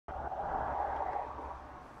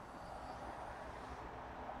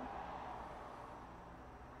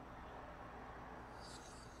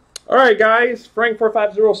Alright guys,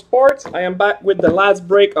 Frank450 Sports. I am back with the last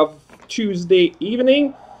break of Tuesday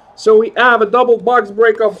evening. So we have a double box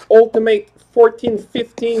break of Ultimate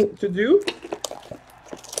 14-15 to do.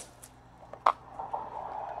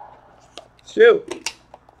 So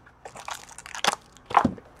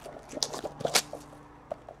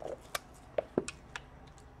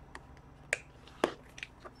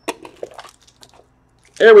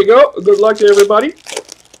there we go. Good luck to everybody.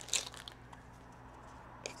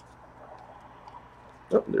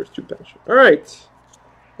 Oh, there's two pensions. All right.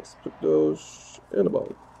 Let's put those in a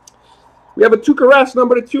bowl. We have a Tuukka Rask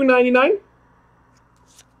number to 299.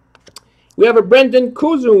 We have a Brendan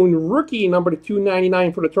Kozun rookie number to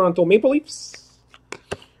 299 for the Toronto Maple Leafs.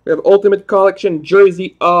 We have Ultimate Collection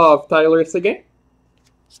jersey of Tyler Seguin.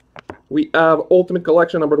 We have Ultimate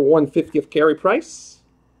Collection number to 150 of Carey Price.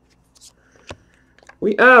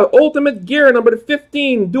 We have Ultimate Gear number to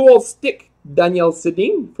 15 dual stick Daniel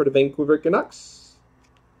Sedin for the Vancouver Canucks.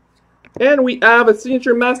 And we have a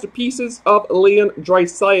signature masterpieces of Leon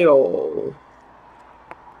Draisaitl.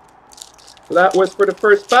 So that was for the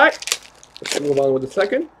first pack. Let's move on with the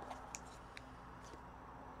second.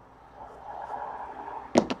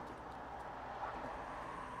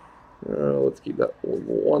 Let's keep that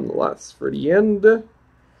one last for the end.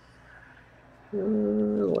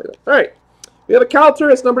 Alright. We have a Cal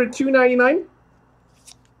Turris number 299.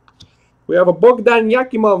 We have a Bogdan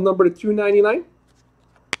Yakimov number 299.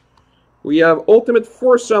 We have Ultimate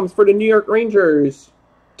Foursomes for the New York Rangers.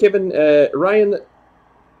 Ryan,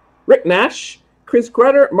 Rick Nash, Chris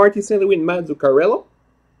Kreider, Marty St. Louis, and Matt Zuccarello.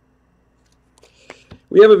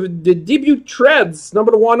 We have the debut Treads,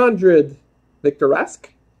 number 100, Victor Rask.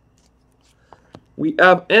 We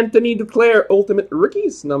have Anthony Duclair, Ultimate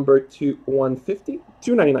Rookies, number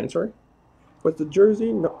 299, sorry. What's the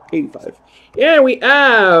jersey? No, 85. And we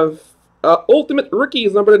have Ultimate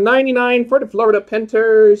Rookies, number 99 for the Florida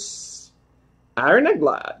Panthers, Aaron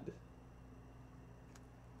Ekblad.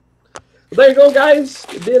 There you go, guys.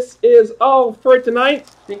 This is all for tonight.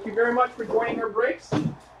 Thank you very much for joining our breaks.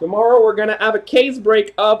 Tomorrow we're going to have a case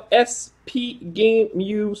break of SP Game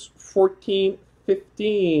Use 14-15.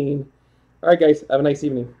 All right, guys. Have a nice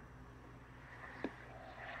evening.